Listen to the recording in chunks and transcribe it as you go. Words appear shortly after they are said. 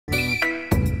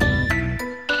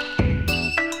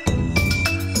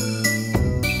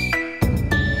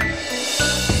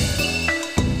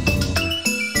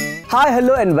Hi,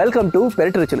 hello and welcome to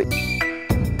Perati Ruchulu.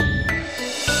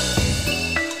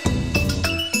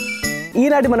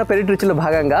 ఈనాటి మన పెరటి రుచిలో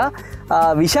భాగంగా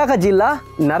విశాఖ జిల్లా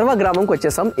నర్వ గ్రామంకి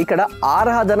వచ్చేసాం. ఇక్కడ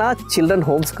ఆరాధన చిల్డ్రన్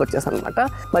హోమ్స్కి వచ్చేసాం అనమాట.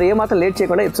 మరి ఏమాత్రం లేట్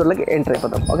చేయకుండా ఎపిసోడ్లోకి ఎంటర్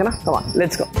అయిపోతాం. ఓకేనా, కమా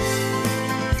లెట్స్ గో.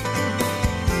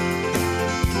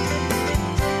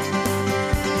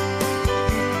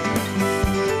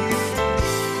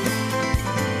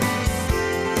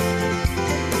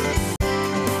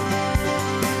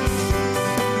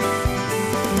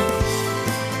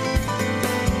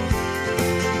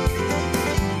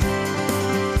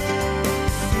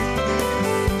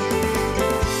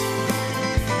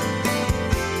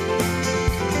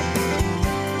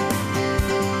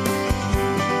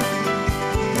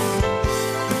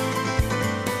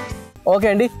 ఓకే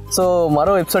అండి, సో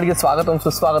మరో ఎపిసోడ్కి స్వాగతం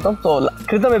సుస్వాగతం. సో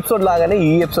క్రితం ఎపిసోడ్ లాగానే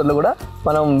ఈ ఎపిసోడ్లో కూడా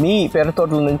మనం మీ పెరటి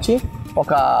తోటల నుంచి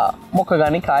ఒక మొక్క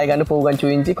కానీ కాయ కానీ పువ్వు కానీ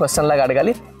చూపించి క్వశ్చన్ లాగా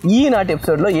అడగాలి. ఈనాటి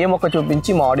ఎపిసోడ్లో ఏ మొక్క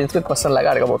చూపించి మా ఆడియన్స్కి క్వశ్చన్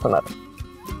లాగా అడగబోతున్నారు?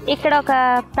 ఇక్కడ ఒక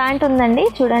ప్లాంట్ ఉందండి,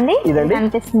 చూడండి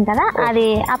అనిపిస్తుంది కదా, అది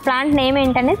ఆ ప్లాంట్ నేమ్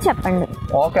ఏంటనేది చెప్పండి.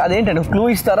 ఓకే, అదేంటండి క్లూ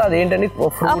ఇస్తారా? అదేంటండి?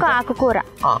 ఒక ఆకుకూర,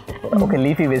 ఓకే,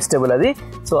 లీఫీ వెజిటబుల్ అది.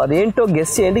 సో అదేంటో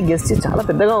గెస్ చేయండి. గెస్ చేసి చాలా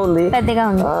పెద్దగా ఉంది.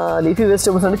 లీఫీ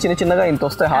వెజిటబుల్స్ అంటే చిన్న చిన్నగా ఇంత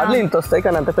వస్తాయి, హార్డ్లీ ఇంత వస్తాయి,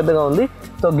 కానీ అంత పెద్దగా ఉంది.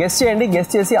 సో గెస్ చేయండి.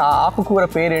 గెస్ చేసి ఆ ఆకుకూర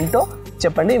పేరేంటో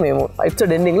చెప్పండి. మేము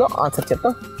ఎపిసోడ్ ఎండింగ్లో ఆన్సర్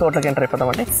చెప్తాం. తోటలోకి ఎంటర్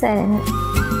అయిపోతామండి. సరే.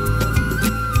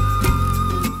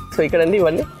 సో ఇక్కడండి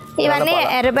ఇవన్నీ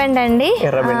ఎర్రబెండ అండి.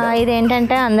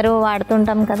 ఇదేంటంటే అందరూ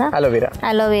వాడుతుంటాం కదా,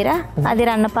 అలోవెరా. అది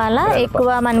రన్నపాల. ఎక్కువ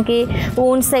మనకి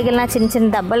ఊన్స్ తగిలిన చిన్న చిన్న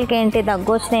దెబ్బలకి ఏంటి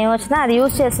దగ్గు వచ్చినా ఏమొచ్చినా అది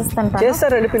యూజ్ చేసేస్తుంటాం.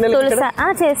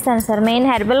 చేస్తాను సార్. మెయిన్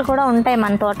హెర్బల్ కూడా ఉంటాయి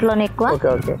మన తోటలోనే ఎక్కువ.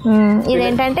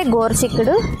 ఇదేంటంటే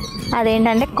గోరుచిక్కుడు,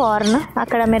 అదేంటంటే కార్న్,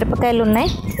 అక్కడ మిరపకాయలు ఉన్నాయి.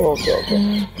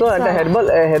 సో అంటే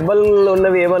హెర్బల్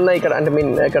ఉన్నవి ఏమన్నా ఇక్కడ అంటే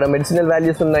మీన్ ఇక్కడ మెడిసినల్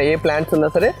వాల్యూస్ ఉన్న ఏ ప్లాంట్స్ ఉన్నా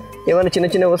సరే ఏమైనా చిన్న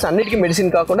చిన్న అన్నిటికీ మెడిసిన్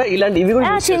కాకుండా ఇలాంటి ఇవి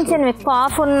కూడా చిన్న చిన్నవి,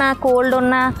 కాఫ్ ఉన్నా కోల్డ్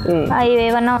ఉన్నా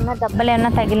ఏమన్నా ఉన్నా దెబ్బలు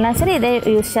ఏమన్నా తగిలినా సరే ఇదే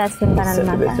యూజ్ చేస్తుంటాను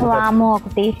అనమాట. వాము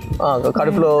ఒకటి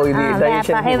కడుపులో.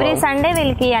 ఎవ్రీ సండే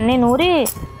వీళ్ళకి అన్ని నూరి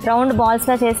రౌండ్ బాల్స్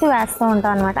లా చేసి వేస్తూ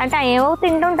ఉంటాం అనమాట. అంటే ఏవో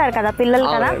తింటుంటారు కదా పిల్లలు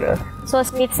కదా, సో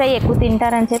స్వీట్స్ అవి ఎక్కువ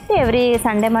తింటారని చెప్పి ఎవ్రీ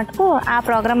సండే మటుకు ఆ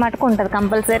ప్రోగ్రామ్ మటుకు ఉంటుంది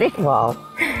కంపల్సరీ.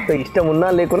 ఇష్టం ఉన్నా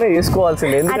లేకున్నా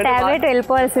వేసుకోవాల్సిందే, టాబ్లెట్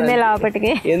వెళ్ళిపోవాల్సిందే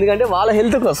లోపలికి, ఎందుకంటే వాళ్ళ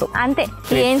హెల్త్ కోసం. అంతే,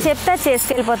 ఏం చెప్తే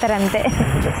చేసుకెళ్ళిపోతారు అంతే.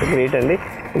 గ్రేట్ అండి.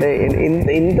 అంటే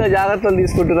ఇంత జాగ్రత్తలు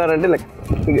తీసుకుంటున్నారంటే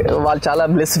వాళ్ళు చాలా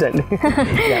బ్లెస్డ్ అండి.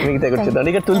 మిగతా కూర్చుంటారు.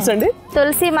 ఇక తులసి అండి,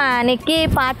 తులసి మా నిక్కి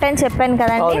పార్ట్ అని చెప్పాను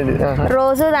కదండి.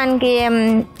 రోజు దానికి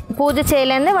పూజ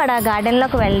చేయలేదు వాడు ఆ గార్డెన్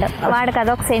లోకి వెళ్ళడం, వాడికి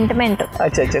అదొక సెంటిమెంట్.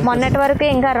 మొన్నటి వరకు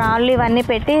ఇంకా రాళ్ళు ఇవన్నీ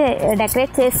పెట్టి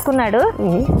డెకరేట్ చేసుకున్నాడు.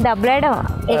 డబ్బులేయడం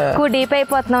ఎక్కువ డీప్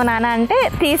అయిపోతున్నావు నాన్న అంటే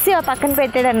తీసి ఆ పక్కన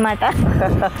పెట్టాడు అనమాట.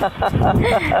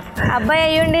 అబ్బాయి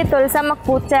అయ్యుండి తులసమ్మకు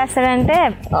పూజ చేస్తాడంటే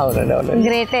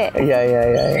గ్రేటే.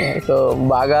 సో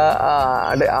బాగా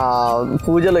అంటే ఆ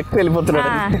పూజలు ఎక్కువ వెళ్ళిపోతున్నాడు,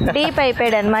 డీప్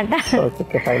అయిపోయాడు అనమాట.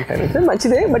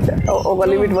 మంచిదే, బట్ ఒక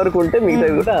లిమిట్ వరకు ఉంటే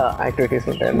మిగతా కూడా యాక్టివిటీస్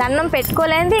ఉంటాయి. దండం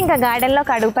పెట్టుకోలేదు ఇంకా గార్డెన్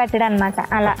లోకి అడుగు పెట్టాడు అనమాట.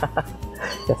 అలా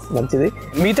మంచిది.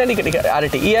 మిగతా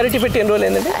అరటి, ఈ అరటి పెట్టి ఎన్ని రోజులు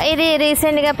ఏంటంటే ఇది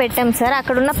రీసెంట్ గా పెట్టాం సార్.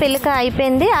 అక్కడ ఉన్న పిల్లక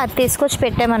అయిపోయింది, అది తీసుకొచ్చి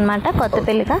పెట్టామన్నమాట. కొత్త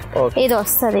పిల్లక ఇది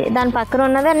వస్తుంది. దాని పక్కన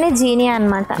ఉన్నది అన్ని జీనియా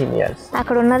అనమాట.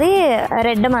 అక్కడ ఉన్నది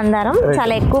రెడ్ మందారం,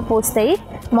 చాలా ఎక్కువ పూస్తాయి.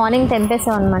 మార్నింగ్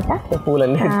తెంపేసాం అనమాట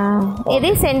పూలన్నీ. ఇది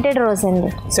సెంటెడ్ రోజ్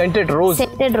అండి. సెంటెడ్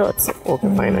రోజ్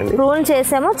ప్రూన్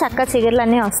చేసాము, చక్క చిగుర్లు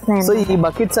అన్ని వస్తున్నాయి. సో ఈ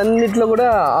బకెట్స్ అన్నిట్లో కూడా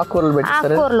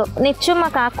ఆకుకూరలు నిత్యం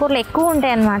మాకు ఆకుకూరలు ఎక్కువ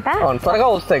ఉంటాయి అనమాట.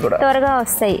 త్వరగా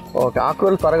వస్తాయి.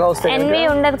 ఎన్వి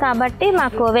ఉండదు కాబట్టి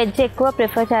మాకు వెజ్ ఎక్కువ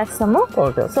ప్రిఫర్ చేస్తాము.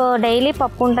 సో డైలీ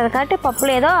పప్పు ఉంటది కాబట్టి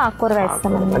పప్పులో ఏదో ఆకుకూర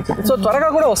వేస్తాం అన్నమాట. సో త్వరగా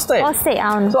కూడా వస్తాయి.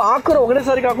 అవును. సో ఆకుకూర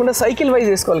ఒకటేసారి కాకుండా సైకిల్ వైజ్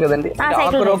వేసుకోవాలి కదండి.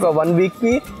 ఆకుకూర ఒక 1 వీక్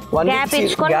కి గ్యాప్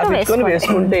ఇచ్చుకొని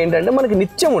వేసుకుంటే ఏంటంటే మనకి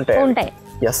నిత్యం ఉంటాయి.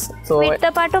 వీటితో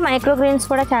పాటు మైక్రో గ్రీన్స్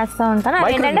కూడా చేస్తూ ఉంటాను.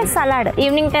 ఏంటంటే సలాడ్,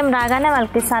 ఈవినింగ్ టైం రాగానే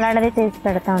వాళ్ళకి సలాడ్ అది చేసి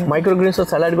పెడతా ఉంటాను. మైక్రో గ్రీన్స్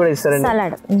సలాడ్ కూడా ఇస్తారండి.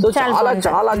 సలాడ్ చాలా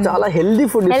చాలా చాలా హెల్దీ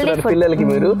ఫుడ్ ఇస్తారు పిల్లలకి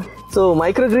మీరు. సో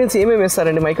మైక్రో గ్రీన్స్ ఏమేమి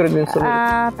వేస్తారండి? మైక్రో గ్రీన్స్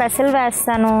పెసలు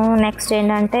వేస్తాను, నెక్స్ట్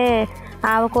ఏంటంటే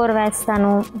ఆవకూర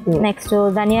వేస్తాను, నెక్స్ట్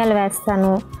ధనియాలు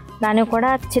వేస్తాను. దానికి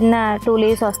కూడా చిన్న 2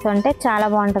 లీవ్స్ వస్తుంటే చాలా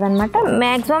బాగుంటుంది అనమాట.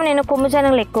 మ్యాక్సిమం నేను కొమ్ము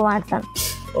శనగలు ఎక్కువ వాడతాను.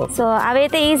 సో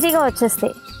అవైతే ఈజీగా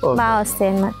వచ్చేస్తాయి, బాగా వస్తాయి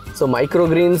అన్నమాట. సో మైక్రో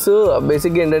గ్రీన్స్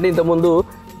బేసిక్గా ఏంటంటే ఇంతకుముందు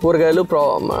కూరగాయలు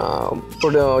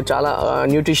చాలా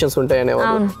న్యూట్రిషన్స్ ఉంటాయి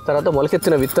అనేవారు. తర్వాత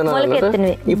మొలకెత్తిన విత్తనాలు.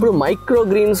 ఇప్పుడు మైక్రో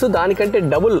గ్రీన్స్ దానికంటే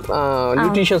డబుల్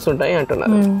న్యూట్రిషన్స్ ఉంటాయి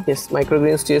అంటున్నారు. మైక్రో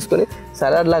గ్రీన్స్ చేసుకుని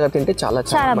సలాడ్ లాగా తింటే చాలా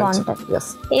చాలా బాగుంటుంది.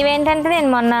 ఇవేంటంటే నేను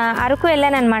మొన్న అరకు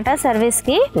వెళ్ళాను అనమాట సర్వీస్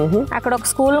కి. అక్కడ ఒక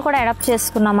స్కూల్ కూడా అడాప్ట్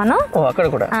చేసుకున్నాం మనం. అక్కడ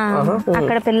కూడా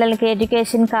అక్కడ పిల్లలకి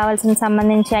ఎడ్యుకేషన్ కావాల్సిన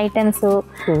సంబంధించి ఐటమ్స్,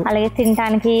 అలాగే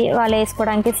తినడానికి వాళ్ళు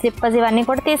వేసుకోవడానికి స్లిప్పర్స్ ఇవన్నీ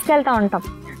కూడా తీసుకెళ్తా ఉంటాం.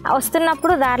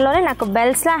 వస్తున్నప్పుడు దారిలోనే నాకు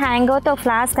బెల్స్ లా హ్యాంగ్ అవుతే ఒక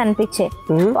ఫ్లాస్ కనిపించే,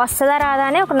 వస్తుందా రాదా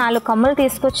అని ఒక 4 కొమ్మలు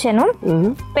తీసుకొచ్చాను.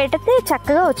 పెడితే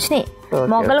చక్కగా వచ్చినాయి.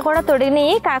 మొగ్గలు కూడా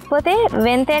తొడిగినాయి. కాకపోతే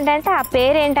వింత ఏంటంటే ఆ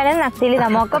పేరు ఏంటనేది నాకు తెలియదు.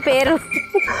 ఆ మొక్క పేరు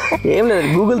ఏం లేదు,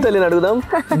 గూగుల్ తల్లిని అడుగుదాం.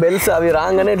 బెల్స్ అవి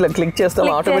రాగానే ఇట్లా క్లిక్ చేస్తాం,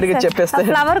 ఆటోమేటిక్ గా చెప్పేస్తాయి.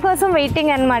 ఫ్లవర్ కోసం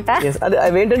వెయిటింగ్ అన్నమాట.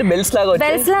 అవి ఏంటంటే బెల్స్ లాగా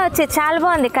వచ్చి చాలా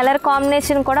బాగుంది. కలర్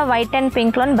కాంబినేషన్ కూడా వైట్ అండ్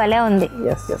పింక్ లో భలే ఉంది.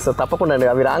 తప్పకుండా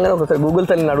అవి రాగానే ఒకసారి గూగుల్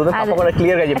తల్లిని అడుగుదాం, తప్పకుండా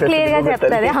క్లియర్ గా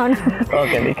చెప్తుంది. అవును.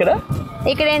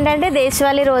 ఇక్కడ ఏంటంటే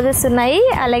దేశవాళీ రోజెస్ ఉన్నాయి.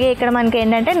 అలాగే ఇక్కడ మనకి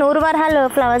ఏంటంటే 100 వరహాలు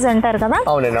ఫ్లవర్స్ అంటారు కదా,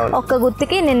 ఒక్క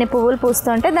గుత్తికి నిన్న పువ్వులు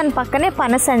పూస్తుంటే దాని పక్కనే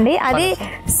పనసండి. అది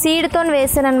సీడ్ తో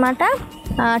వేసాను అనమాట.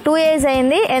 2 years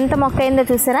అయింది. ఎంత మొక్క అయిందో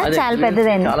చూసారా, చాలా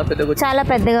పెద్దదైంది, చాలా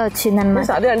పెద్దగా వచ్చింది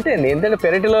అనమాట. అదే అంటే ఏంటంటే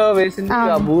పెరటిలో వేసింది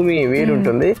ఆ భూమి వేడి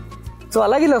ఉంటుంది. సో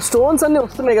అలాగే ఇలా స్టోన్స్ అన్ని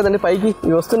వస్తున్నాయి కదండి పైకి.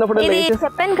 ఇవి వస్తున్నప్పుడు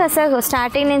చెప్పాను కదా సార్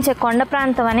స్టార్టింగ్ నుంచి కొండ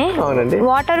ప్రాంతం అని.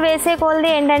 వాటర్ వేసే కొలది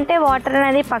ఏంటంటే వాటర్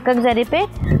అనేది పక్కకు జరిపి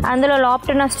అందులో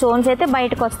లోపల ఉన్న స్టోన్స్ అయితే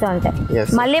బయటకు వస్తూ ఉంటాయి.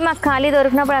 మళ్ళీ మాకు ఖాళీ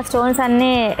దొరికినప్పుడు ఆ స్టోన్స్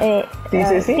అన్ని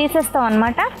తీసేస్తాం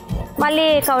అనమాట. మళ్ళీ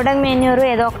కౌడంగ్ మెన్యూర్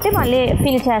ఏదో ఒకటి మళ్ళీ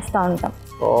ఫిల్ చేస్తూ ఉంటాం.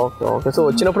 Okay okay. సో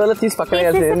వచ్చినప్పుడల్లా తీసి పక్కన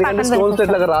వేయాల్సింది, ఎందుకంటే స్టోన్స్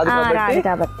ఇట్లాగా రాదు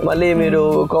కాబట్టి. మళ్ళీ మీరు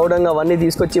కౌడంగ్ అవన్నీ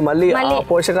తీసుకొచ్చి మళ్ళీ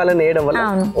పోషకాలను వేయడం వల్ల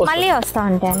మళ్ళీ వస్తూ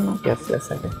ఉంటాయి.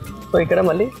 సో ఇక్కడ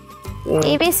మళ్ళీ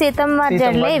ఇవి సీతమ్మ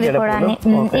జడలే. ఇవి కూడా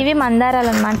ఇవి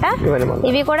మందారాలు అనమాట.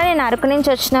 ఇవి కూడా నేను అరకు నుంచి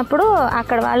వచ్చినప్పుడు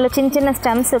అక్కడ వాళ్ళు చిన్న చిన్న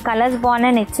స్టెమ్స్ కలర్స్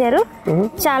బాగున్నాయని ఇచ్చారు.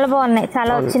 చాలా బాగున్నాయి,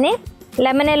 చాలా వచ్చినాయి.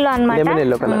 లెమన్ ఎల్లో అనమాట.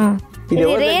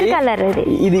 Rare colour.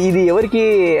 ఇది ఎవరికి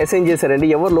అసైన్ చేశారండి?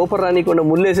 ఎవరు లోపల రానికుండా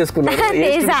ముళ్ళు వేసేసుకున్నారు?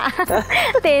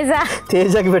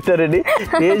 తేజకి పెట్టారండి.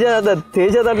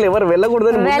 తేజ దాంట్లో ఎవరు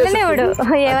వెళ్ళకూడదని వెళ్ళనివ్వడు,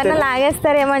 ఎవరైనా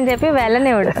లాగేస్తారేమో అని చెప్పి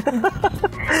వెళ్ళనివ్వడు.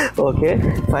 Okay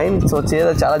fine. సో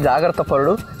చాలా జాగ్రత్త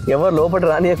పరుడు, ఎవరు లోపల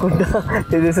రానియకుండా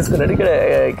తీసేసుకున్నాడు.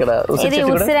 ఇక్కడ ఇది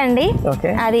ఉసిరండి,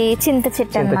 అది చింత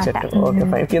చెట్టు అన్నమాట. Okay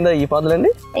fine. కింద ఈ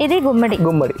పాదులండి, ఇది గుమ్మడి.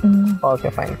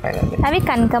 ఓకే ఫైన్ ఫైన్ అండి. అవి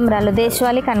కనకంబరాలు,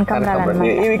 దేశవాళీ కనకంబరాలు.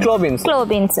 ఇవి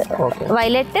క్లోబీన్స్,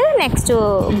 వైలెట్, నెక్స్ట్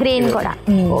గ్రీన్ కూడా.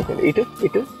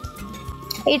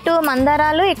 ఇటు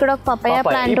మందారాలు. ఇక్కడ ఒక పపాయ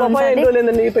ప్లాంట్ ఉంటుంది.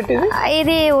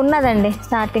 ఇది ఉన్నదండి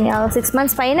స్టార్టింగ్ 6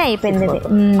 months పైన అయిపోయింది.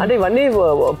 అంటే ఇవన్నీ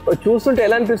చూస్తుంటే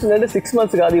ఎలా అనిపిస్తుంది అంటే 6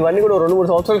 months కాదు, ఇవన్నీ కూడా 2-3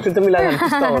 సంవత్సరాల క్రితం ఇలా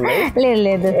అనిపిస్తా ఉన్నాయి.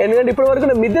 లేదు ఎందుకంటే ఇప్పటి వరకు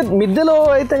మిద్దెలో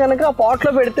అయితే కనుక పాట్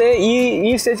లో పెడితే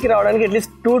ఈ స్టేజ్ కి రావడానికి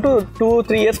అట్లీస్ట్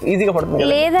 2-3 years ఈజీగా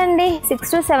పడుతుంది. లేదండి, 6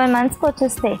 to 7 months కి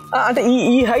వచ్చేస్తాయి. అంటే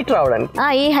ఈ హైట్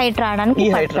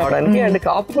రావడానికి అండ్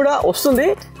కాపు కూడా వస్తుంది,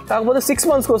 కాకపోతే 6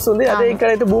 months కి వస్తుంది. అదే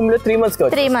ఇక్కడైతే భూమిలో 3 months కి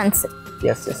 3 months.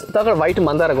 అక్కడ వైట్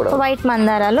మందార కూడా, వైట్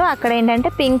మందారాలు. అక్కడ ఏంటంటే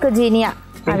పింక్ జీనియా,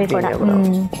 అవి కూడా.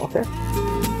 ఓకే.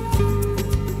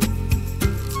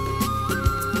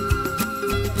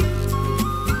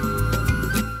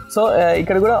 సో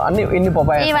ఇక్కడ కూడా ఇన్ని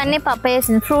పపాయ, ఇవన్నీ పపాయస్.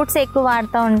 ఫ్రూట్స్ ఎక్కువ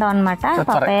వాడుతూ ఉంటాం అనమాట.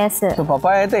 పపాయస్,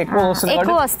 పపాయ అయితే ఎక్కువ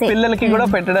వస్తుంది, పిల్లలకి కూడా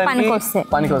పెట్టడానికి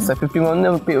పనికి వస్తాయి. 50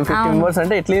 members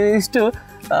అంటే అట్లీస్ట్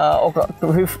ఒక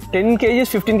 10 kgs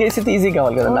 15 kgs అయితే ఈజీ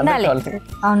కావాలి కదా,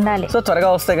 ఉండాలి. సో త్వరగా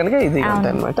వస్తాయి కనుక ఈజీగా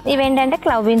ఉంటాయి అనమాట. ఇవేంటంటే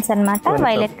క్లౌబీన్స్ అనమాట,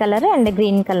 violet colour and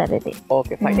green colour. ఇది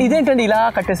ఓకే ఫైన్. ఇదేంటండి ఇలా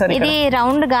కట్టేసారు? ఇది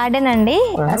రౌండ్ గార్డెన్ అండి.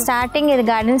 స్టార్టింగ్ ఇది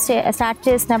గార్డెన్ స్టార్ట్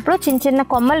చేసినప్పుడు చిన్న చిన్న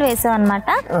కొమ్మలు వేసాం అనమాట.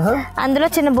 అందులో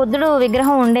చిన్న బుద్ధుడు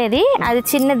విగ్రహం ఉండేది, అది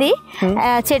చిన్నది.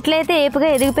 చెట్లు అయితే ఏపుగా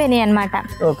ఎదిగిపోయినాయి అనమాట.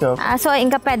 సో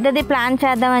ఇంకా పెద్దది ప్లాన్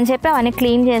చేద్దాం అని చెప్పి అవన్నీ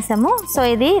క్లీన్ చేసాము. సో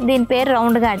దీని పేరు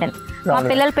రౌండ్ గార్డెన్. మా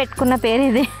పిల్లలు పెట్టుకున్న పేరు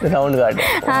ఇది, రౌండ్ గార్డెన్.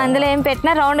 అందులో ఏం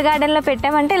పెట్టినా రౌండ్ గార్డెన్ లో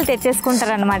పెట్టామంటే వీళ్ళు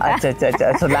తెచ్చేసుకుంటారు అనమాట.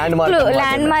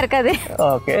 ల్యాండ్ మార్క్ అది.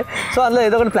 ఓకే. సో అందులో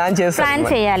ఏదో ఒకటి ప్లాన్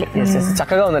చేయాలి.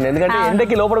 చక్కగా ఉందండి, ఎందుకంటే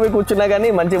ఎండకి లోపల మీకు కూర్చున్నా కానీ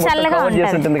మంచి కవర్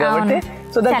చేసి ఉంటుంది కాబట్టి.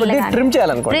 సో దాన్ని ట్రిమ్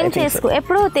చేయాలనుకోండి,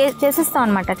 ఎప్పుడు చేసేస్తాం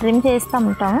అనమాట, ట్రిమ్ చేస్తూ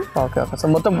ఉంటాం. Okay okay. సో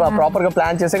మొత్తం ప్రాపర్ గా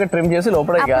ప్లాన్ చేసాక ట్రిమ్ చేసి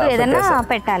లోపల ఏదైనా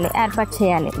పెట్టాలి, ఏర్పాటు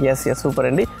చేయాలి. సూపర్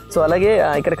అండి. సో అలాగే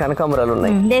ఇక్కడ కనకాంబరాలు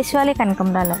ఉన్నాయి, దేశవాళీ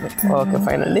కనకాంబరాలు. ఓకే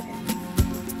ఫైన్ అండి.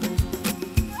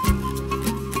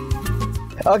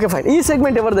 Okay fine. ఈ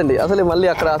సెగ్మెంట్ ఎవరిదండి అసలు? మళ్ళీ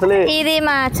అక్కడ అసలే ఇది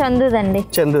మా చందుదండి.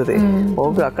 చందుది.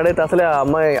 ఓకే. అక్కడైతే అసలే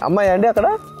అమ్మాయి అండి అక్కడ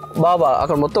బాబా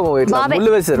అక్కడ మొత్తం ఇట్లా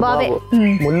ముళ్ళు వేసారు, బాబు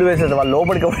ముళ్ళు వేసారు, వాళ్ళు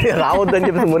లోపలికి రావద్దని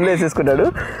చెప్పేసి ముళ్ళు వేసేసుకుంటాడు.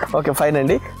 ఓకే ఫైన్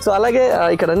అండి. సో అలాగే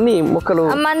ఇక్కడ అన్ని మొక్కలు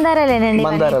మందారాలేనండి.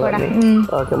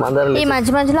 ఓకే మందారాలు. ఈ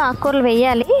మధ్య మధ్యలో ఆకుకూరలు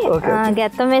వేయాలి,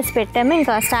 గెత్తం వేసి పెట్టాము,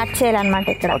 ఇంకా స్టార్ట్ చేయాలన్నమాట.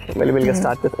 ఇక్కడ మెల్లిమెల్లిగా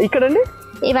స్టార్ట్ చేస్తాం. ఇక్కడండి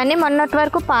ఇవన్నీ మొన్నటి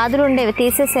వరకు పాదులు ఉండేవి,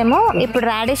 తీసేసేమో. ఇప్పుడు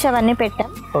రాడిష్ అవన్నీ పెట్టాం.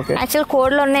 యాక్చువల్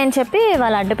కోళ్ళు ఉన్నాయని చెప్పి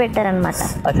వాళ్ళు అడ్డు పెట్టారనమాట.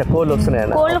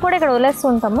 కోళ్ళు కూడా ఇక్కడ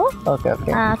వదిలేస్తుంటాము.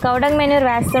 కౌడంగ్ మెన్యూర్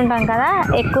వేస్తుంటాం కదా,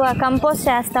 ఎక్కువ కంపోస్ట్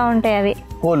చేస్తా ఉంటాయి అవి,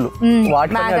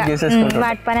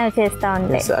 వాటి పని చేస్తా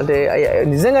ఉంటాయి. అంటే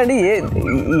నిజంగా అండి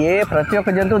ఏ ప్రతి ఒక్క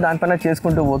జంతువు దానిపైన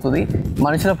చేసుకుంటూ పోతుంది,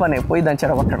 మనుషుల పని పోయి దాన్ని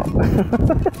చెడగొట్టడం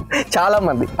చాలా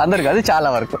మంది, అందరు కాదు చాలా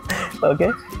వరకు. ఓకే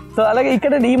సో అలాగే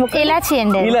ఇక్కడ ఈ మొక్క ఇలాచి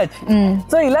అండి. ఇలాచి.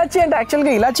 సో ఇలాచి అంటే యాక్చువల్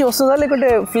గా ఇలాచి వస్తుందా లేకుంటే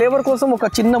ఫ్లేవర్ కోసం ఒక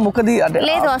చిన్న ముక్కది?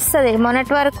 లేదు వస్తుంది.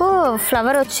 మొన్నటి వరకు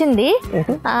ఫ్లవర్ వచ్చింది,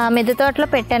 మిద్దె తోటలో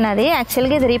పెట్టాను. అది యాక్చువల్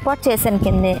గా ఇది రిపోర్ట్ చేశాను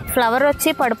కింద, ఫ్లవర్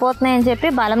వచ్చి పడిపోతున్నాయి అని చెప్పి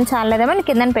బలం చాలేదేమో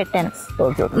కింద పెట్టాను.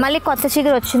 మళ్ళీ కొత్త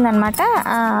చిగురు వచ్చింది అనమాట.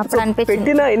 అప్పుడు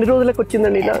అనిపించింది. ఎన్ని రోజులకు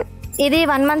వచ్చిందండి ఇలా? ఇది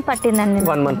 1 month పట్టిందండి.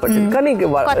 1 month పట్టింది, కానీ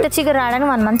కొత్త చిగురు రావడానికి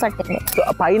 1 month పట్టింది.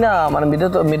 పైన మన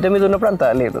మిద్దె మీద ఉన్నప్పుడు అంత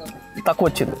లేదు,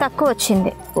 తక్కువ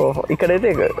వచ్చింది. ఓహో ఇక్కడైతే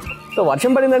సో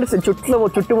వర్షం పడిందంటే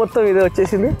చుట్టూ మొత్తం ఇది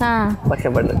వచ్చేసింది,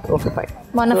 వర్షం పడింది. Okay fine.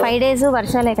 మొన్న 5 days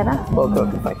వర్షాలే కదా.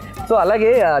 Okay fine. సో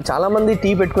అలాగే చాలా మంది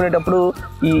టీ పెట్టుకునేటప్పుడు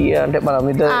ఈ అంటే మన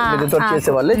మిద్దెతో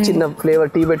చేసే వాళ్ళే చిన్న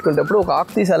ఫ్లేవర్ టీ పెట్టుకునేటప్పుడు ఒక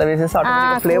ఆకు తీసి అలా వేసేసి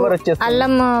ఫ్లేవర్ వచ్చేస్తుంది.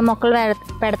 అల్లం మొక్కలు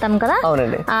పెడతాం కదా,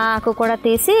 అవునండి, ఆ ఆకు కూడా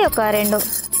తీసి ఒక 2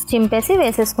 చింపేసి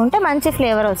వేసేసుకుంటే మంచి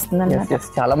ఫ్లేవర్ వస్తుంది అన్నమాట.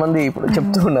 చాలా మంది ఇప్పుడు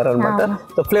చెప్తూ ఉన్నారు అనమాట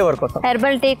ఫ్లేవర్ కోసం.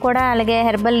 హెర్బల్ టీ కూడా అలాగే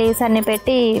హెర్బల్ లీవ్స్ అన్ని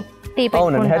పెట్టి టీ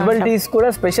పెట్టుకుంటాం. హెర్బల్ టీస్ కూడా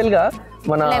స్పెషల్ గా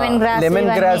మన లెమన్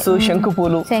గ్రాస్, శంకు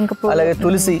పూలు, అలాగే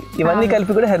తులసి, ఇవన్నీ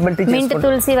కలిపి కూడా హెర్బల్ టీ. మింట్,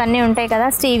 తులసి ఇవన్నీ ఉంటాయి కదా,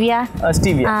 స్టీవియా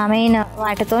మెయిన్,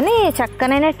 వాటితోని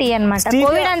చక్కనైన టీ అన్నమాట.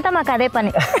 కోవిడ్ అంతా మాకు అదే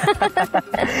పని.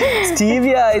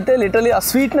 స్టీవియా అయితే లిటరలీ ఆ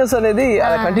స్వీట్నెస్ అనేది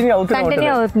కంటిన్యూ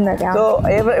అవుతుంది. సో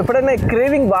ఎప్పుడైనా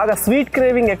క్రేవింగ్ బాగా స్వీట్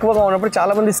క్రేవింగ్ ఎక్కువగా ఉన్నప్పుడు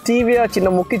చాలా మంది స్టీవియా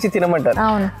చిన్న ముక్కిచ్చి తినమంటారు.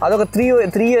 అదొక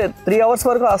 3 hours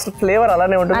వరకు అసలు ఫ్లేవర్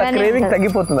అలానే ఉంటుంది, క్రేవింగ్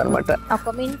తగ్గిపోతుంది అనమాట.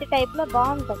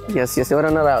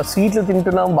 ఎవరైనా స్వీట్లు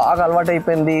తింటున్నాం, బాగా అలవాటు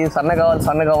అయిపోయింది, సన్న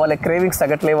కావాలి, క్రేవింగ్స్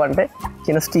తగ్గట్లేవు అంటే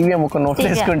చిన్న స్టీవియా ముక్క నోట్లో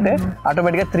వేసుకుంటే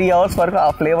ఆటోమేటిక్గా 3 hours వరకు ఆ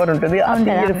ఫ్లేవర్ ఉంటుంది, ఆ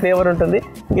ఫ్లేవర్ ఉంటుంది,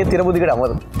 ఇక తినబుద్ధి కూడా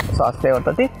అవ్వదు. సో ఆ ఫ్లేవర్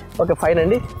తోటి. ఓకే ఫైన్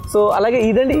అండి. సో అలాగే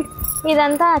ఇదండి,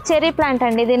 ఇదంతా చెర్రీ ప్లాంట్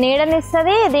అండి. ఇది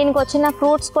నీడనిస్తుంది. దీనికి వచ్చిన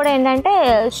ఫ్రూట్స్ కూడా ఏంటంటే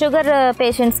షుగర్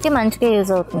పేషెంట్స్ కి మంచిగా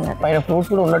యూజ్ అవుతుంది. పైన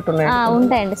ఫ్రూట్స్ కూడా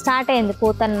ఉంటాయండి. స్టార్ట్ అయింది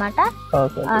పూత అనమాట.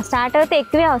 స్టార్ట్ అయితే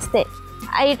ఎక్కువే వస్తాయి.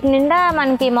 వీటి నిండా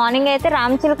మనకి మార్నింగ్ అయితే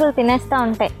రామచిలుకలు తినేస్తా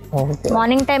ఉంటాయి.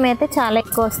 మార్నింగ్ టైం అయితే చాలా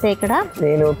ఎక్కువ వస్తాయి ఇక్కడ.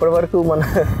 నేను ఇప్పటి వరకు మన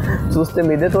చూస్తే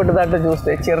మిద్దె తోట దాంట్లో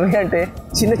చూస్తే చెర్రీ అంటే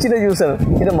చిన్న చూసాను,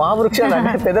 ఇది మా వృక్షాలు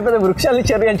అంటే పెద్ద వృక్షాలని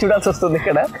చెర్రీ అని చూడాల్సి వస్తుంది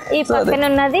ఇక్కడ. ఈ పక్కన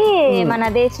ఉన్నది మన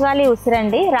దేశవాళీ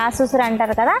ఉసిరండి, రాసు ఉసిరి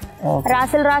అంటారు కదా.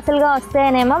 రాసులుగా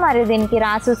వస్తాయనేమో మరి దీనికి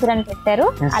రాసు ఉసిరి అని పెట్టారు.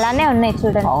 అలానే ఉన్నాయి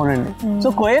చూడండి. అవునండి.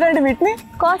 సో కోయరండి వీటిని?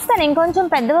 కోస్తాను, ఇంకొంచెం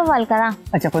పెద్దగా అవ్వాలి కదా.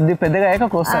 కొద్దిగా పెద్దగా అయ్యాక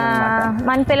కోస్తాను.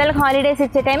 మన పిల్లలకి హాలిడేస్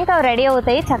ఇచ్చే టైంకి అవి రెడీ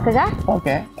అవుతాయి చక్కగా.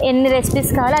 ఎన్ని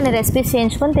రెసిపీస్ కావాలో అన్ని రెసిపీస్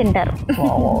చేయించుకొని తింటారు.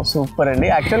 సూపర్ అండి.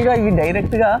 యాక్చువల్ గా ఇవి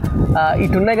డైరెక్ట్ గా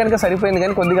ఇటు ఉన్నాయి కనుక సరిపోయింది,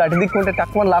 కానీ కొద్దిగా అటు దిక్కుంటే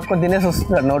తక్కువ లాక్కొని తినేసి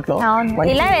వస్తుంది నోట్లో.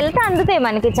 ఇలా వెళ్తే అందుతాయి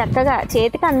మనకి, చక్కగా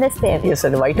చేతికి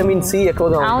అందిస్తాయి. వైటమిన్ సి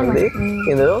ఎక్కువగా ఉంటుంది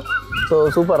ఇందులో. సో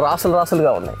సూపర్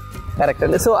రాసులుగా ఉన్నాయి. కరెక్ట్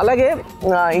అండి. సో అలాగే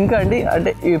ఇంకా అండి,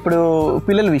 అంటే ఇప్పుడు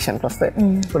పిల్లల విషయానికి వస్తే,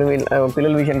 ఇప్పుడు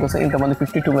పిల్లల విషయానికి వస్తే ఇంతమంది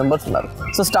 52 members ఉన్నారు.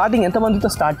 సో స్టార్టింగ్ ఎంత మందితో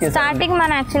స్టార్ట్ చేస్తారు? స్టార్టింగ్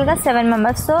మనం యాక్చువల్గా 7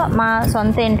 members మా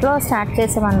సొంత ఇంట్లో స్టార్ట్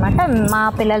చేసామన్నమాట. మా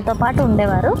పిల్లలతో పాటు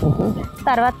ఉండేవారు.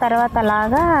 తర్వాత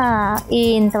అలాగా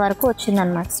ఇంతవరకు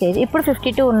వచ్చిందన్నమాట స్టేజ్. ఇప్పుడు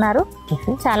 52 ఉన్నారు.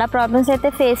 చాలా ప్రాబ్లమ్స్ అయితే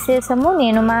ఫేస్ చేసాము,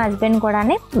 నేను మా హస్బెండ్ కూడా.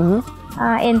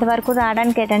 ఎంతవరకు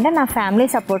రావడానికి ఏంటంటే నా ఫ్యామిలీ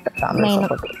సపోర్ట్ మెయిన్.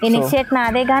 ఇనిషియేట్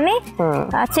నాదే, కానీ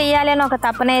చెయ్యాలి అని ఒక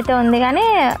తపన అయితే ఉంది, కానీ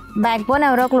బ్యాక్ బోన్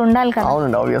ఎవరో ఒకరు ఉండాలి కదా.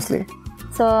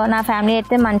 సో నా ఫ్యామిలీ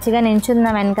అయితే మంచిగా నించుంది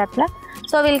నా వెనకట్ల.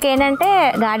 సో వీళ్ళకి ఏంటంటే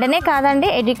గార్డెనే కాదండి,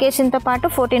 ఎడ్యుకేషన్తో పాటు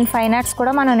 14 fine arts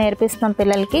కూడా మనం నేర్పిస్తున్నాం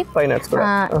పిల్లలకి.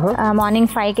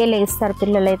 మార్నింగ్ 5కే లేస్తారు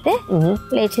పిల్లలు అయితే.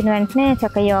 లేచిన వెంటనే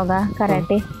చక్కగా యోగా,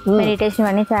 కరాటే, మెడిటేషన్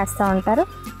అన్నీ చేస్తూ ఉంటారు.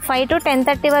 5 to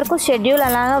 10:30 వరకు షెడ్యూల్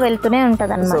అలాగా వెళ్తూనే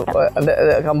ఉంటది అనమాట.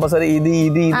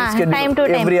 టైం టు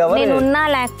టైం నేను ఉన్నా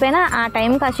లేకపోయినా ఆ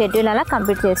టైంకి ఆ షెడ్యూల్ అలా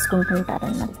కంప్లీట్ చేసుకుంటుంటారు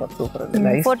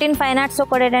అన్నమాట. 14 fine arts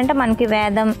ఒకటి ఏంటంటే మనకి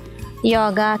వేదం,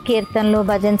 యోగా, కీర్తనలు,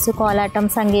 భజన్స్, కోలాటం,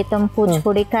 సంగీతం,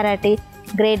 కూచిపూడి, కరాటే,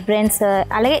 గ్రేట్ బ్రెయిన్స్,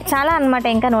 అలాగే చాలా అన్నమాట.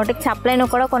 ఇంకా నోటికి చెప్పలేని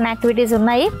కూడా కొన్ని యాక్టివిటీస్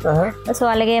ఉన్నాయి. సో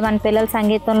అలాగే మన పిల్లలు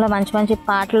సంగీతంలో మంచి మంచి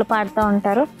పాటలు పాడుతూ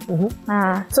ఉంటారు.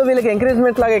 సో వీళ్ళకి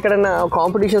ఎంకరేజ్మెంట్ లాగా ఎక్కడైనా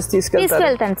కాంపిటీషన్స్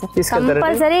తీసుకెళ్తాను సార్,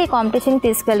 కంపల్సరీ కాంపిటీషన్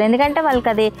తీసుకెళ్ళి, ఎందుకంటే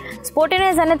వాళ్ళకి అది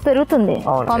స్పోర్టివ్నెస్ అనేది పెరుగుతుంది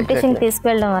కాంపిటీషన్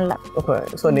తీసుకెళ్ళడం వల్ల.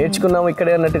 సో నేర్చుకున్నాము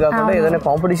ఇక్కడే అన్నట్టు కాకుండా ఏదైనా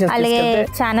కాంపిటీషన్. అలాగే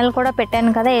ఛానల్ కూడా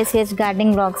పెట్టాను కదా, ACH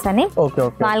గార్డెనింగ్ బ్లాగ్స్ అని,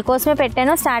 వాళ్ళ కోసమే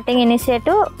పెట్టాను. స్టార్టింగ్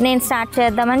ఇనిషియేటివ్ నేను స్టార్ట్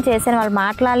చేద్దామని చేశాను, వాళ్ళు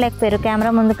మాట్లాడలేకపోయారు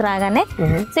కెమెరా ముందుకు రాగానే.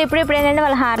 సో ఇప్పుడు ఏంటంటే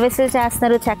వాళ్ళు హార్వెస్ట్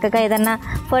చేస్తున్నారు, చక్కగా ఏదన్నా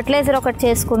ఫర్టిలైజర్ ఒకటి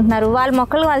చేసుకుంటున్నారు, వాళ్ళ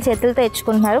మొక్కలు వాళ్ళ చేతులతో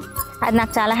తెచ్చుకుంటున్నారు. అది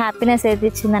నాకు చాలా హ్యాపీనెస్ అయితే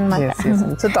ఇచ్చింది అనమాట.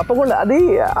 సో తప్పకుండా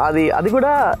అది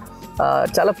కూడా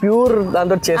చాలా ప్యూర్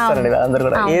దాంతో చేస్తారండి అందరు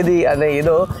కూడా. ఏది అదే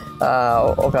ఏదో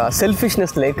ఒక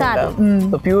సెల్ఫిష్నెస్ లేకుండా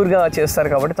ప్యూర్ గా చేస్తారు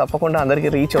కాబట్టి తప్పకుండా అందరికి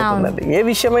రీచ్ అవుతుందండి. ఏ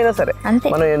విషయమైనా సరే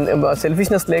మనం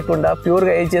సెల్ఫిష్నెస్ లేకుండా ప్యూర్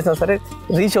గా ఏది చేసినా సరే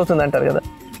రీచ్ అవుతుంది అంటారు కదా,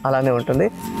 అలానే ఉంటుంది.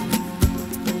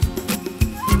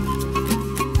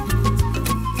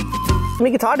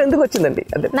 మీకు థాట్ ఎందుకు వచ్చిందండి?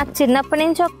 అంటే నాకు చిన్నప్పటి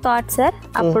నుంచి ఒక థాట్ సార్.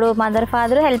 అప్పుడు మదర్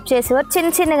ఫాదర్ హెల్ప్ చేసేవారు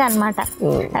చిన్నగా అనమాట.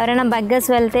 ఎవరైనా బగ్గర్స్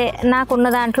వెళ్తే నాకున్న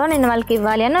దాంట్లో నేను వాళ్ళకి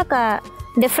ఇవ్వాలి అని ఒక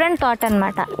డిఫరెంట్ థాట్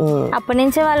అనమాట. అప్పటి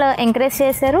నుంచి వాళ్ళు ఎంకరేజ్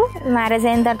చేశారు. మ్యారేజ్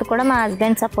అయిన తర్వాత కూడా మా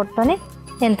హస్బెండ్ సపోర్ట్తోని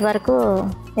ఇంతవరకు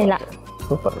ఇలా.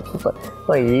 Super super.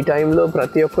 ఈ టైంలో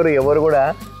ప్రతి ఒక్కరు ఎవరు కూడా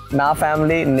నా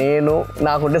ఫ్యామిలీ నేను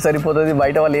నాకుంటే సరిపోతుంది,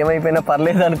 బయట వాళ్ళు ఏమైపోయినా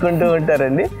పర్లేదు అనుకుంటూ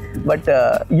ఉంటారండి. బట్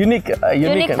యూనిక్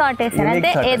థాట్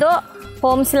అంటే ఏదో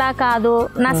హోమ్స్ లా కాదు,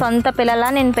 నా సొంత పిల్లలా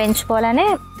నేను పెంచుకోవాలని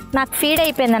నాకు ఫీడ్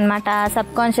అయిపోయింది అనమాట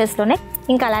సబ్ కాన్షియస్లోనే.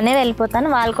 ఇంకా అలానే వెళ్ళిపోతాను,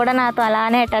 వాళ్ళు కూడా నాతో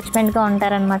అలానే అటాచ్మెంట్గా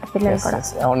ఉంటారనమాట పిల్లలు కూడా.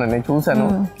 అవునండి, నేను చూసాను.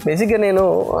 బేసిక్గా నేను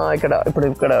ఇక్కడ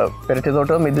పెరటి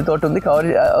తోట మిద్దె తోట ఉంది,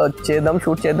 కవర్ చేద్దాం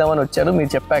షూట్ చేద్దాం అని వచ్చాను.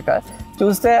 మీరు చెప్పాక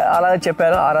చూస్తే అలా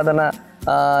చెప్పారు ఆరాధన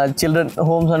చిల్డ్రన్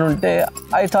హోమ్స్ అని ఉంటే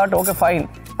ఐ థాట్ ఓకే ఫైన్,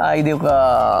 ఇది ఒక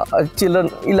చిల్డ్రన్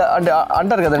ఇలా అంటే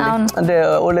అంటారు కదండి, అంటే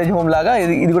ఓల్డ్ ఏజ్ హోమ్ లాగా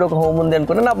ఇది కూడా ఒక హోమ్ ఉంది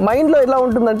అనుకున్నా. నా మైండ్లో ఎలా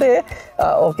ఉంటుందంటే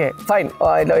ఓకే ఫైన్,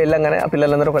 ఇట్లా వెళ్ళంగానే ఆ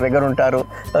పిల్లలందరూ ఒక దగ్గర ఉంటారు,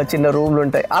 చిన్న రూమ్లు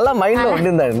ఉంటాయి, అలా మైండ్లో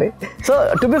ఉండిందండి. సో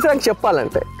టు బి ఫ్రాంక్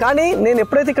చెప్పాలంటే, కానీ నేను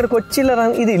ఎప్పుడైతే ఇక్కడికి వచ్చి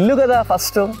ఇది ఇల్లు కదా,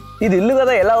 ఫస్ట్ ఇది ఇల్లు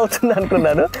కదా ఎలా అవుతుంది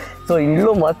అనుకున్నాను. సో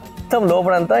ఇంట్లో మొత్తం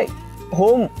లోపలంతా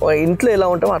హోమ్, ఇంట్లో ఎలా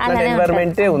ఉంటామో అట్లాంటి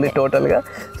ఎన్వైరన్మెంటే ఉంది టోటల్గా.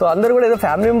 సో అందరూ కూడా ఏదో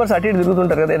ఫ్యామిలీ మెంబర్స్ అటు ఇటు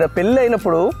తిరుగుతుంటారు కదా, ఏదో పెళ్ళి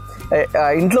అయినప్పుడు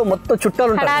ఇంట్లో మొత్తం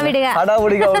చుట్టాలు ఉంటారు,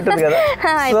 హడావుడిగా ఉంటుంది కదా.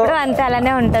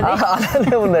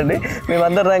 అలానే ఉందండి.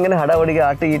 మేమందరం రాగానే హడావుడిగా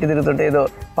అటు ఇటు తిరుగుతుంటే ఏదో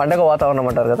పండగ వాతావరణం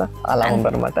అంటారు కదా, అలా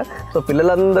ఉందన్నమాట. సో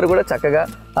పిల్లలందరూ కూడా చక్కగా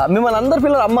మిమ్మల్ని అందరు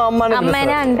పిల్లలు అమ్మ అమ్మ అని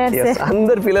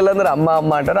అందరు పిల్లలందరూ అమ్మ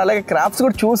అమ్మ అంటారు. అలాగే క్రాఫ్ట్స్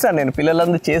కూడా చూసాను నేను,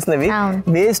 పిల్లలందరూ చేసినవి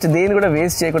వేస్ట్ దేని కూడా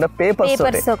వేస్ట్ చేయకుండా పేపర్స్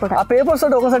తోటి, ఆ పేపర్స్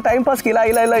తోటి ఒకసారి టైం పాస్ కి ఇలా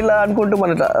ఇలా ఇలా ఇలా అనుకుంటూ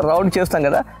మనం రౌండ్ చేస్తాం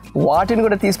కదా, వాటిని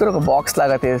కూడా తీసుకొని ఒక బాక్స్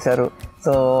లాగా చేశారు.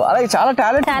 సో అలాగే చాలా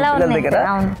టాలెంట్ పిల్లల దగ్గర.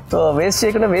 సో వేస్ట్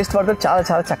చేయకుండా వేస్ట్ వాటర్ చాలా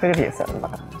చాలా చక్కగా చేశారు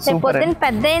అనమాట.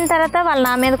 పెద్ద అయిన తర్వాత వాళ్ళ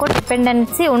నా మీద కూడా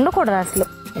డిపెండెన్సీ ఉండకూడదు అసలు,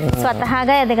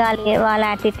 స్వతహాగా ఎదగాలి. వాళ్ళ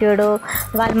యాటిట్యూడ్,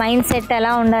 వాళ్ళ మైండ్ సెట్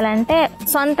ఎలా ఉండాలంటే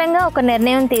సొంతంగా ఒక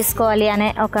నిర్ణయం తీసుకోవాలి అనే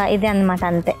ఒక ఇది అనమాట,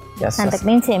 అంతే, అంతకు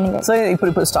మించి ఏమి లేదు. సో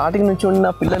ఇప్పుడు స్టార్టింగ్ నుంచి ఉన్న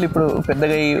పిల్లలు ఇప్పుడు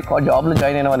పెద్దగా జాబ్ లో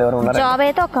జాయిన్ అయిన వాళ్ళు ఎవరు ఉన్నారు? జాబ్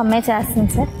అయితే ఒక అమ్మాయి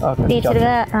చేస్తుంది సార్, టీచర్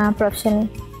గా ప్రొఫెషన్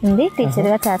ఉంది, టీచర్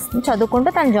గా చేస్తుంది, చదువుకుంటూ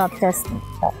తను జాబ్ చేస్తుంది.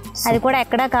 అది కూడా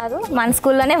ఎక్కడా కాదు, మన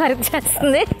స్కూల్లోనే వర్క్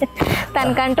చేస్తుంది.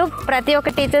 తనకంటూ ప్రతి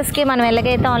ఒక్క టీచర్స్ కి మనం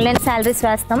ఎలాగైతే ఆన్లైన్ శాలరీస్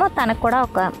వేస్తామో తనకు కూడా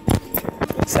ఒక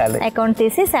అకౌంట్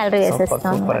తీసి శాలరీ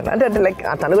వేసేస్తాం. అంటే లైక్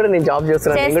తను కూడా నేను జాబ్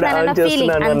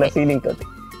చేస్తున్నాను ఫీలింగ్ తోటి.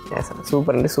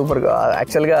 సూపర్ అండి, సూపర్.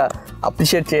 యాక్చువల్గా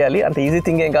అప్రిషియేట్ చేయాలి, అంత ఈజీ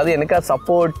థింగ్ ఏం కాదు. వెనక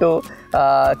సపోర్ట్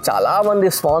చాలా మంది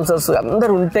స్పాన్సర్స్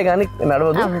అందరు ఉంటే కానీ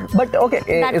నడవదు. బట్ ఓకే,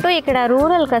 ఇక్కడ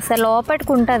రూరల్ కదా సార్,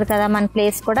 లోపలికి ఉంటుంది కదా మన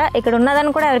ప్లేస్ కూడా, ఇక్కడ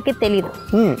ఉన్నదని కూడా ఎవరికి తెలియదు.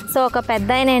 సో ఒక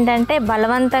పెద్ద ఆయన ఏంటంటే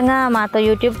బలవంతంగా మాతో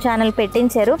యూట్యూబ్ ఛానల్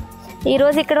పెట్టించారు. ఈ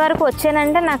రోజు ఇక్కడ వరకు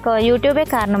వచ్చానంటే నాకు యూట్యూబే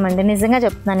కారణం అండి, నిజంగా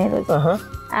చెప్తున్నాను. ఈరోజు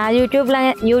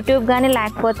యూట్యూబ్ కానీ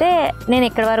లేకపోతే నేను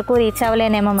ఇక్కడ వరకు రీచ్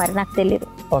అవ్వలేనేమో, మరి నాకు తెలియదు.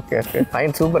 ఓకే ఓకే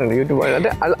ఫైన్, సూపర్ అండి. యూట్యూబ్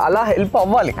అంటే అలా హెల్ప్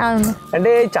అవ్వాలి.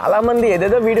 అంటే చాలా మంది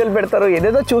ఏదేదో వీడియోలు పెడతారు,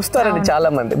 ఏదేదో చూస్తారండి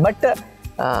చాలా మంది, బట్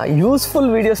యూస్ఫుల్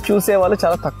వీడియోస్ చూసే వాళ్ళు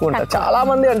చాలా తక్కువ ఉంటారు. చాలా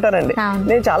మంది అంటారండి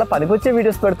నేను చాలా పనికొచ్చే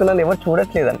వీడియోస్ పెడుతున్నాను, ఎవరు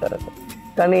చూడట్లేదు అంటారు.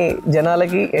 కానీ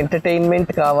జనాలకి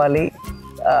ఎంటర్టైన్మెంట్ కావాలి,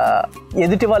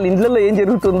 ఎదుటి వాళ్ళ ఇంట్లో ఏం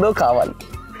జరుగుతుందో కావాలి.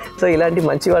 సో ఇలాంటి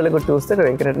మంచి వాళ్ళు కూడా చూస్తే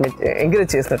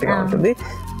ఎంకరేజ్ చేసినట్టుగా ఉంటుంది.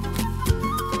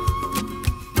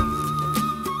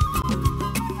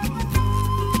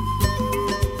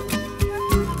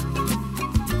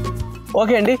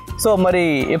 ఓకే అండి, సో మరి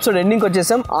ఎపిసోడ్ ఎండింగ్కి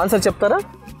వచ్చేసాం. ఆన్సర్ చెప్తారా?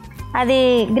 అది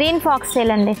గ్రీన్ ఫాక్స్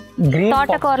టైల్ అండి,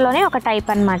 తోటకూరలోనే ఒక టైప్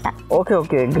అన్నమాట. Okay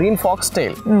okay, green fox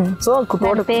tail. So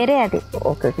పేరే అది.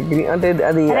 ఓకే, అంటే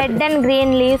అది రెడ్ అండ్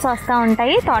గ్రీన్ లీవ్స్ వస్తా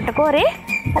ఉంటాయి, తోటకూరే,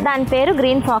 దాని పేరు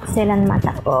గ్రీన్ ఫాక్స్ టైల్ అన్నమాట.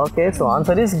 Okay, so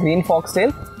answer is green fox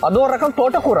tail. అదో రకం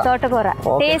తోటకూర.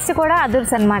 టేస్ట్ కూడా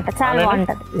అదుర్స్ అన్నమాట, చాలా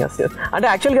బాగుంటది. అంటే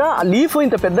యాక్చువల్ గా లీఫ్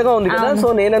ఇంత పెద్దగా ఉంది కదా, సో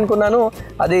నేను అనుకున్నాను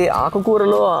అది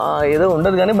ఆకుకూరలో ఏదో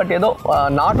ఉండదు కానీ, బట్ ఏదో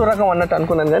నాటు రకం అన్నట్టు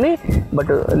అనుకున్నాను కానీ,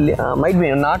 బట్ మైట్ బి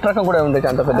నాటు రకం కూడా ఉంది,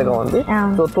 అంత పెద్దగా ఉంది.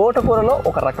 సో తోటకూరలో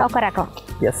ఒక రకం.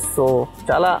 ఎస్, సో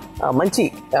చాలా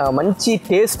మంచి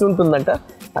టేస్ట్ ఉంటుందంట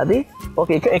అది.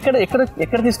 ఓకే, ఎక్కడ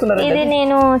తీసుకున్నారు? ఇది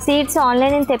నేను సీడ్స్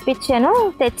ఆన్లైన్ నుంచి తెప్పించాను.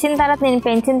 తెచ్చిన తర్వాత నేను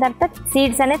పెంచిన తర్వాత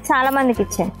సీడ్స్ అనేది చాలా మందికి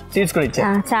ఇచ్చాను. సీడ్స్ కూడా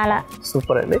ఇచ్చాను. చాలా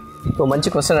సూపర్ అండి. సో మంచి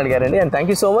క్వశ్చన్ అడిగారండి, and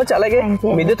thank you so much. అలాగే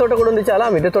మిద్దె తోట కూడా ఉంది,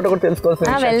 మిద్దె తోట కూడా తెలుసుకోవాల్సిన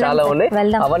విషయాలు చాలా ఉన్నాయి,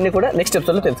 అవన్నీ కూడా నెక్స్ట్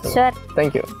ఎపిసోడ్ లో తెలుసుకుందాం.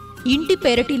 Thank you. ఇంటి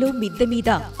పెరటిలో మిద్దె మీద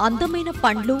అందమైన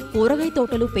పండ్లు, కూరగాయ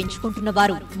తోటలు పెంచుకుంటున్న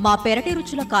వారు మా పెరటి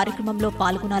రుచుల కార్యక్రమంలో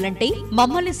పాల్గొనాలంటే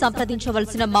మమ్మల్ని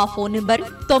సంప్రదించవలసిన మా ఫోన్ నంబర్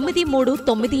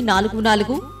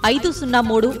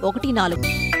 9394450314.